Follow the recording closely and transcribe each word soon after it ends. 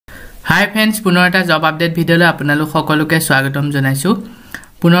Hi friends, পুনৰ এটা job update ভিডিঅলৈ আপোনালোক সকলোকে স্বাগতম জনাইছো।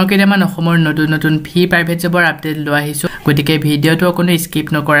 পুনৰ কেইটামান অসমৰ নতুন ফি প্ৰাইভেট জবৰ আপডেট লৈ আহিছো। গতিকে ভিডিঅটো কোনো স্কিপ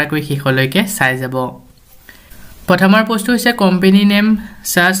নকৰাকৈ শেষলৈকে চাই যাব। প্ৰথমৰ পোষ্ট হৈছে company name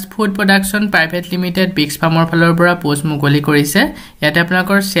সাষ্ট food production private limited বিস্কফাৰ্মৰ ফালৰ পৰা পোষ্ট মুকলি কৰিছে। ইয়াতে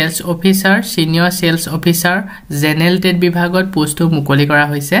আপোনালোকৰ sales officer, senior sales officer, general trade বিভাগত পোষ্টটো মুকলি কৰা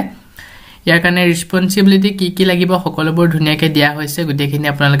হৈছে। ইয়াৰ কাৰণে ৰেসপন্সিবিলিটি কি লাগিব সকলোবোৰ ধুনিয়াকৈ দিয়া হৈছে। গুটেখিনি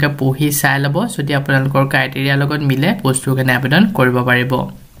আপোনালোকে পঢ়ি চাই লব। যদি আপোনালোকৰ ক্ৰাইটেৰিয়া লগত মিলে পোষ্টটোৰ কাৰণে আবেদন কৰিব পাৰিব।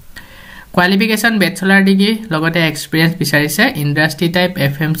 কোৱালিফিকেশন বেচেলৰ ডিগ্ৰী লগতে এক্সপেৰিয়েন্স বিচাৰিছে। Industry type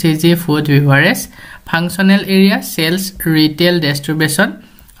FMCG food বিভাৰেজ, functional area sales retail ডিস্ট্ৰিবিউশন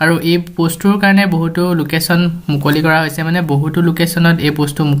আৰু এই পোষ্টটোৰ কাৰণে বহুতো লোকেশন মুকলি কৰা হৈছে। মানে বহুতো লোকেশনত এই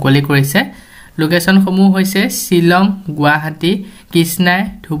পোষ্টটো মুকলি কৰিছে। লোকেশন সমূহ হৈছে শিলং, গুৱাহাটী, কৃষ্ণাই,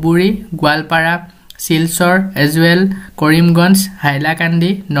 ধুবুৰী, গোৱালপাৰা, শিলচৰ, এজৱেল, কৰিমগঞ্জ,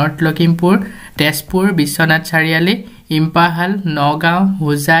 হাইলাকান্দি, নৰ্থ লখিমপুৰ, তেজপুৰ, বিশ্বনাথ চাৰিআলি, ইম্পাহাল, নগাঁও,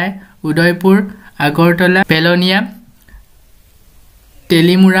 হোজাই, উদয়পুৰ, আগৰতলা, পেলনিয়া,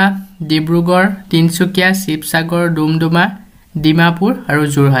 তেলিমুৰা, ডিব্ৰুগড়, তিনচুকীয়া, শিৱসাগৰ, ডুমডুমা, ডিমাপুৰ আৰু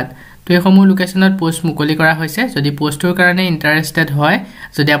যোৰহাট। তো এই সমূহ লোকেশনত পোষ্ট মুকলি কৰা হৈছে। যদি পোষ্টৰ কাৰণে ইন্টাৰেস্টেড হয়,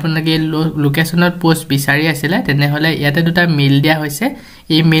 যদি আপোনালোকে লোকেশনত পোষ্ট বিচাৰি আছিল তেনেহলে ইয়াতে দুটা মেইল দিয়া হৈছে।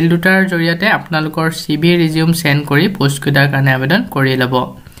 এই মেইল দুটাৰ জৰিয়তে আপোনালোকৰ CV ৰিজিউম সেন্ড কৰি পোষ্ট কেইটাৰ কাৰণে আবেদন কৰি লব।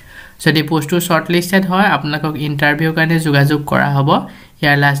 যদি পোষ্টটো শৰ্টলিস্টেড হয় আপোনালোকক ইন্টাৰভিউৰ কাৰণে যোগাযোগ কৰা হ'ব।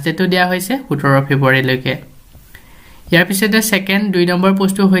 ইয়াৰ লাষ্ট ডেটটো দিয়া হৈছে 17 ফেব্ৰুৱাৰীলৈকে। ইয়াৰ পিছতে সেকেন্ড 2 নম্বৰ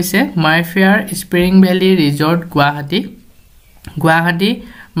পোষ্টটো হৈছে মাইফেয়াৰ spring valley resort Guwahati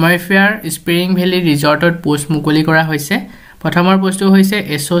মাইফেয়াৰ spring valley ৰিজৰ্টত পোষ্ট মুকলি কৰা হৈছে। প্ৰথমৰ পোষ্টটো হৈছে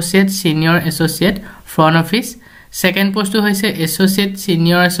associate senior associate front office, second পোষ্টটো হৈছে associate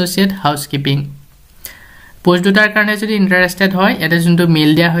senior associate housekeeping. Post দুটাৰ কাৰণে যদি ইন্টাৰেস্টেড হয় ইয়াতে যোনটো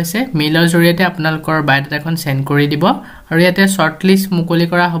মেইল দিয়া হৈছে মেইলৰ জৰিয়তে আপোনালোকৰ বায়োডাটাখন সেন্ড কৰি দিব আৰু ইয়াতে শৰ্টলিষ্ট মুকলি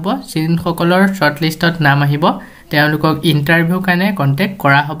কৰা হ'ব। যিসকলৰ শৰ্টলিষ্টত নাম আহিব তেওঁলোকক ইন্টাৰভিউৰ কাৰণে কন্টেক্ট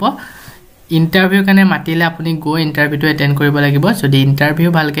কৰা হ'ব। ইন্টাৰভিউ কাৰণে মাতিলে আপুনি গো ইন্টাৰভিউটো এটেন্ড কৰিব লাগিব। যদি ইন্টাৰভিউ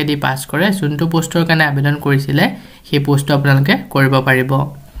ভালকে দি পাস কৰে যোনটো পোষ্টৰ কাৰণে আবেদন কৰিছিলে সেই পোষ্টটো আপোনালোকে কৰিব পাৰিব।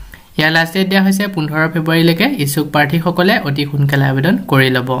 ইয়াৰ লাষ্ট ডেট দিয়া হৈছে 15 ফেব্ৰুৱাৰীলৈকে। ইচ্ছুক প্ৰাৰ্থীসকলে অতি সোনকালে আবেদন কৰি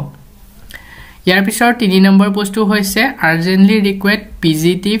ল'ব। ইয়াৰ পিছৰ 3 নম্বৰ পোষ্টটো হৈছে urgently ৰিকুৱেৰ্ড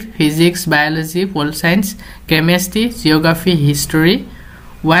PGT physics, biology, pol science, chemistry, geography, history,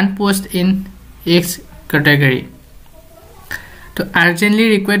 1 post in X category. তো আৰ্জেন্টলি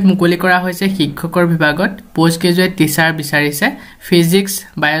ৰিকুৱেৰ্ড মুকলি কৰা হৈছে শিক্ষকৰ বিভাগত। পোষ্ট গ্ৰেজুৱেট টিচাৰ বিচাৰিছে। Physics,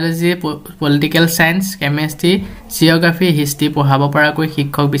 biology, political science, chemistry, geography, history পঢ়াব পৰাকৈ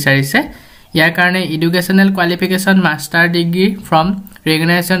শিক্ষক বিচাৰিছে। ইয়াৰ কাৰণে educational qualification master degree from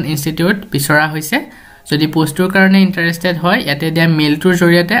ৰেকগনাইজেশ্যন institute বিচৰা হৈছে। যদি পোষ্টটোৰ কাৰণে ইন্টাৰেস্টেড হয় ইয়াতে দিয়া মেইলটোৰ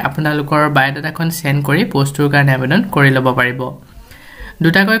জৰিয়তে আপোনালোকৰ বায়োডাটাখন সেন্ড কৰি পোষ্টটোৰ কাৰণে আবেদন কৰি ল'ব পাৰিব।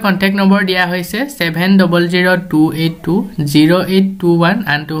 দুটাকৈ কন্টেক্ট নম্বৰ দিয়া হৈছে 7002820821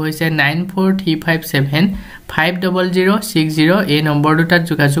 আনটো হৈছে 9435750060। এই নম্বৰ দুটাত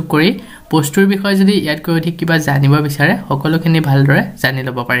যোগাযোগ কৰি পোষ্টটোৰ বিষয়ে যদি ইয়াতকৈ অধিক কিবা জানিব বিচাৰে সকলোখিনি ভালদৰে জানি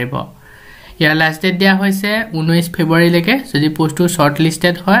ল'ব পাৰিব। ইয়াৰ লাষ্ট ডেট দিয়া হৈছে 19 ফেব্ৰুৱাৰীলৈকে। যদি পোষ্টটো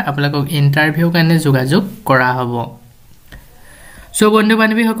শৰ্টলিস্টেড হয় আপোনালোকক ইন্টাৰভিউৰ কাৰণে যোগাযোগ কৰা হ'ব। সো বন্ধু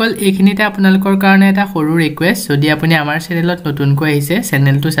বান্ধৱীসকল এইখিনিতে আপোনালোকৰ কাৰণে এটা সৰু ৰিকুৱেষ্ট। যদি আপুনি আমাৰ চেনেলত নতুনকৈ আহিছে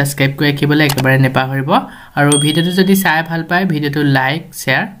চেনেলটো সাবস্ক্ৰাইব কৰি ৰাখিবলৈ একেবাৰে নেপাহৰিব আৰু ভিডিঅটো যদি চাই ভাল পায় ভিডিঅটো লাইক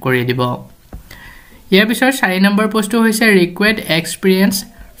শ্বেয়াৰ কৰি দিব। ইয়াৰ পিছৰ 4 নম্বৰ পোষ্টটো হৈছে ৰিকুৱেৰ্ড experience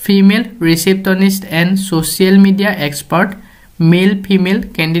female ৰিসেপশ্যনিষ্ট and social media expert male female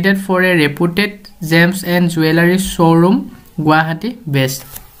candidate for A reputed James and jewellery showroom Guwahati best.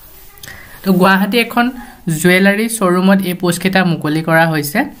 তো গুৱাহাটী এখন জুৱেলাৰী শ্ব'ৰুমত এই পোষ্ট কেইটা মুকলি কৰা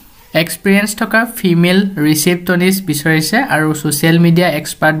হৈছে। এক্সপেৰিয়েন্স থকা ফিমেল ৰিসেপশ্যনিষ্ট বিচাৰিছে আৰু সোশ্যাল মিডিয়া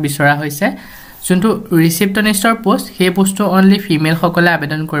এক্সপাৰ্ট বিচৰা হৈছে। যোনটো ৰিসেপশ্যনিষ্টৰ পোষ্ট সেই পোষ্টটো অনলি ফিমেল সকলে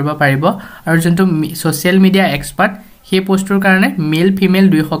আবেদন কৰিব পাৰিব আৰু যোনটো সোশ্যাল মিডিয়া এক্সপাৰ্ট সেই পোষ্টটোৰ কাৰণে মেল ফিমেল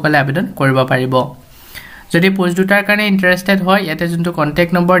দুই সকলে আবেদন কৰিব পাৰিব। যদি পোষ্ট দুটাৰ কাৰণে ইন্টাৰেস্টেড হয় ইয়াতে যোনটো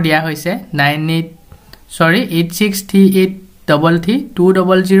কন্টেক্ট নম্বৰ দিয়া হৈছে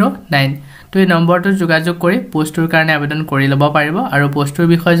 8638332009 তো এই নম্বৰটোত যোগাযোগ কৰি পোষ্টটোৰ কাৰণে আবেদন কৰি ল'ব পাৰিব আৰু পোষ্টটোৰ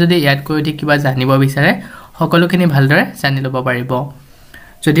বিষয়ে যদি ইয়াতকৈ অধিক কিবা জানিব বিচাৰে সকলোখিনি ভালদৰে জানি ল'ব পাৰিব।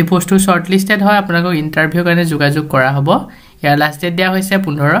 যদি পোষ্টটো শৰ্টলিস্টেড হয় আপোনালোকক ইন্টাৰভিউৰ কাৰণে যোগাযোগ কৰা হ'ব। ইয়াৰ লাষ্ট ডেট দিয়া হৈছে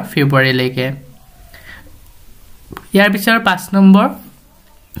 15 ফেব্ৰুৱাৰীলৈকে। ইয়াৰ পিছৰ 5 নম্বৰ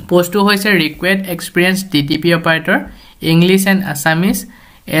পোষ্টটো হৈছে ৰিকুৱেৰ্ড experience DTP operator English and Assamese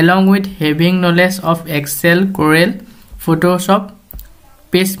along with having knowledge of Excel, Corel, Photoshop,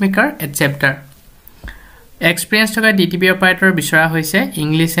 pacemaker এটসেট্ৰা। Experience থকা ডিটিপি অপাৰেটৰ বিচৰা হৈছে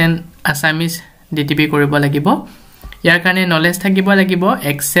ইংলিছ এণ্ড আছামিজ ডিটিপি কৰিব লাগিব ইয়াৰ কাৰণে নলেজ থাকিব লাগিব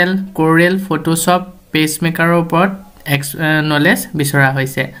এক্সেল কোৰেল ফটোশ্বপ পেজমেকাৰৰ ওপৰত নলেজ বিচৰা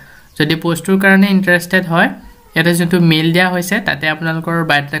হৈছে যদি পোষ্টৰ কাৰণে ইন্টাৰেষ্টেড হয় ইয়াতে যোনটো মেইল দিয়া হৈছে তাতে আপোনালোকৰ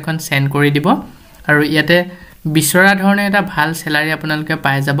বায়োডাটাখন সেন্ড কৰি দিব আৰু ইয়াতে বিচৰা ধৰণে এটা ভাল স্যালাৰি আপোনালোকে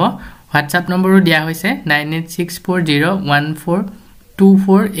পাই যাব WhatsApp নম্বৰো দিয়া হৈছে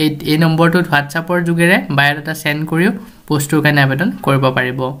 9864014248 এই নম্বৰটোত WhatsAppৰ যোগেৰে বায়োডাটা সেন্ড কৰিও পোষ্টৰ কাৰণে আবেদন কৰিব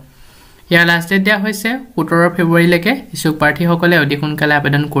পাৰিব ইয়াৰ লাষ্ট ডেট দিয়া হৈছে 17 ফেব্ৰুৱাৰীলৈকে ইছুক প্ৰাৰ্থীসকলে অতি সোনকালে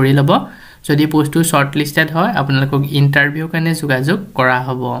আবেদন কৰি ল'ব যদি পোষ্টটো শৰ্টলিষ্টেড হয় আপোনালোকক ইন্টাৰভিউ কাৰণে যোগাযোগ কৰা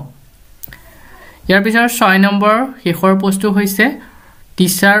হ'ব ইয়াৰ পিছৰ 6 নম্বৰ শেষৰ পোষ্টটো হৈছে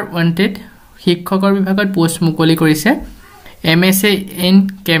টিচাৰ ওয়ান্টেড শিক্ষকৰ বিভাগত পোষ্ট মুকলি কৰিছে MSc in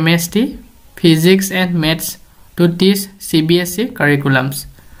Chemistry Physics and Maths to teach CBSE curriculums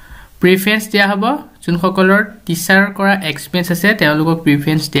preference দিয়া হ'ব যোনসকলৰ টিচাৰ কৰা এক্সপেৰিয়েন্স আছে তেওঁলোকক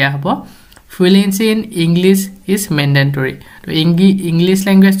প্ৰিফাৰেন্স দিয়া হ'ব fluency in English is mandatory তো ইংলিশ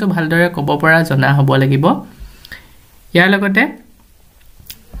ল্যাঙ্গুৱেজটো ভালদৰে ক'ব পৰা জনা হ'ব লাগিব ইয়াৰ লগতে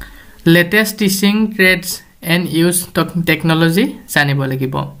latest teaching trades and use technology জানিব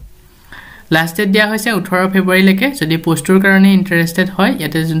লাগিব লাষ্ট ডেট দিয়া হৈছে 18 ফেব্ৰুৱাৰীলৈকে যদি পোষ্টৰ কাৰণে ইন্টাৰেষ্টেড হয়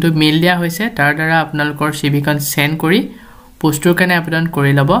ইয়াতে যোনটো মেইল দিয়া হৈছে তাৰ দ্বাৰা আপোনালোকৰ সিভিখন সেন্ড কৰি পোষ্টৰ কাৰণে আবেদন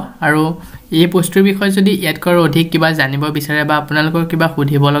কৰি ল'ব আৰু এই পোষ্টৰ বিষয়ে যদি ইয়াতকৈ অধিক কিবা জানিব বিচাৰে বা আপোনালোকৰ কিবা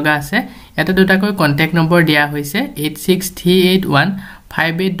সুধিব লগা আছে ইয়াতে দুটাকৈ কন্টাক্ট নম্বৰ দিয়া হৈছে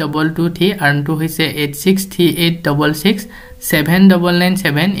 8638158223 আৰু টো হৈছে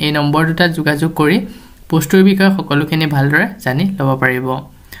 8638667997 এই নম্বৰ দুটা যোগাযোগ কৰি পোষ্টৰ বিষয়ে সকলোখিনি ভালদৰে জানি ল'ব পাৰিব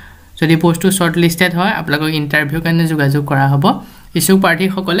যদি পোষ্টটো শৰ্টলিষ্টেড হয় আপোনালোকক ইন্টাৰভিউ কাৰণে যোগাযোগ কৰা হ'ব ইছুক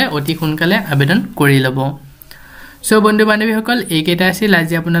প্ৰাৰ্থীসকলে অতি সোনকালে আবেদন কৰি ল'ব সো বন্ধু বান্ধৱীসকল এইকেইটা আছিল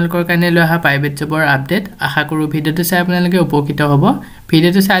আজি আপোনালোকৰ কাৰণে লৈ অহা প্ৰাইভেট জবৰ আপডেট আশা কৰোঁ ভিডিঅটো চাই আপোনালোকে উপকৃত হ'ব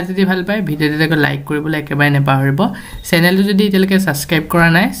ভিডিঅটো চাই যদি ভাল পায় ভিডিঅটো লাইক কৰিবলৈ একেবাৰে নেপাহৰিব চেনেলটো যদি এতিয়ালৈকে সাবস্ক্ৰাইব কৰা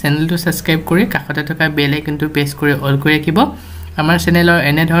নাই চেনেলটো সাবস্ক্ৰাইব কৰি কাষতে থকা বেল আইকনটো প্ৰেছ কৰি অল কৰি ৰাখিব আমাৰ চেনেলৰ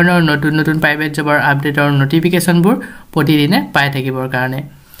এনে ধৰণৰ নতুন নতুন প্ৰাইভেট জবৰ আপডেটৰ নটিফিকেশনবোৰ প্ৰতিদিনে পাই থাকিবৰ কাৰণে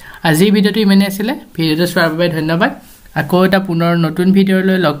আজি ভিডিঅটো ইমানেই আছিল ভিডিঅটো চোৱাৰ বাবে ধন্যবাদ আকৌ এটা পুনৰ নতুন ভিডিঅ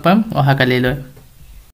লৈ লগ পাম অহাকালিলৈ